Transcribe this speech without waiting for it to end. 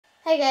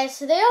Hey guys,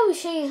 today I'll be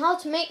showing you how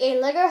to make a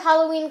Lego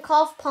Halloween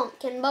carved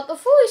pumpkin. But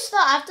before we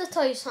start, I have to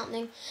tell you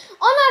something.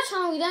 On our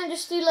channel, we don't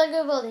just do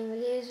Lego building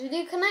videos. We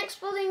do Connects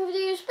building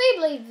videos,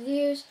 Beyblade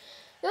videos.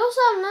 We also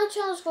have another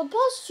channel called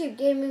Parsatube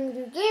Gaming.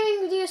 We do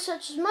gaming videos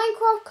such as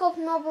Minecraft, Cop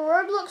Marble,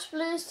 Roblox,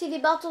 Bloons,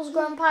 TD Battles,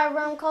 Grand Pirate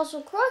Realm,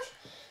 Castle Crush.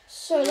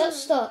 So let's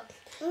start.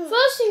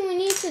 First thing we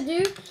need to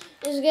do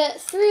is get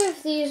 3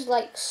 of these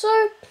like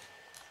so.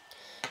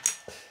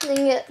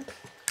 Then get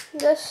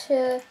this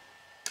here.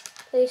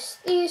 Place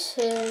these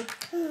here,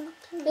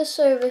 this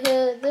over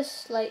here,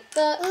 this like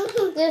that,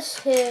 this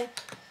here,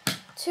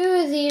 2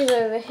 of these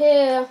over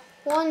here,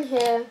 1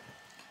 here,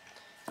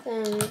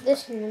 then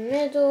this in the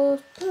middle,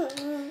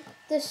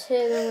 this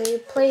here, then we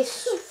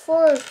place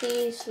 4 of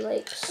these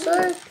like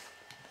so,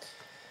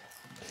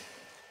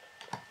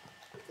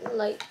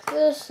 like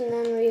this, and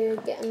then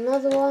we get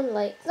another one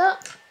like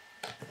that.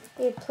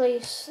 We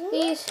place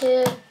these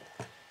here,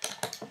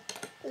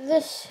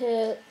 this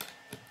here,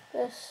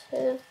 this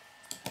here,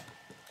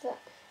 that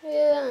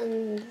here,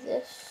 and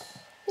this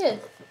here.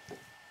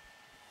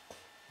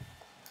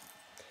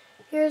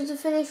 Here's the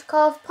finished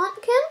carved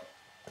pumpkin.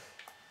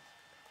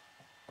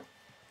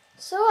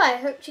 So I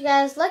hope you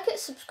guys like it.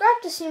 Subscribe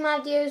to see my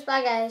videos.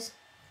 Bye guys.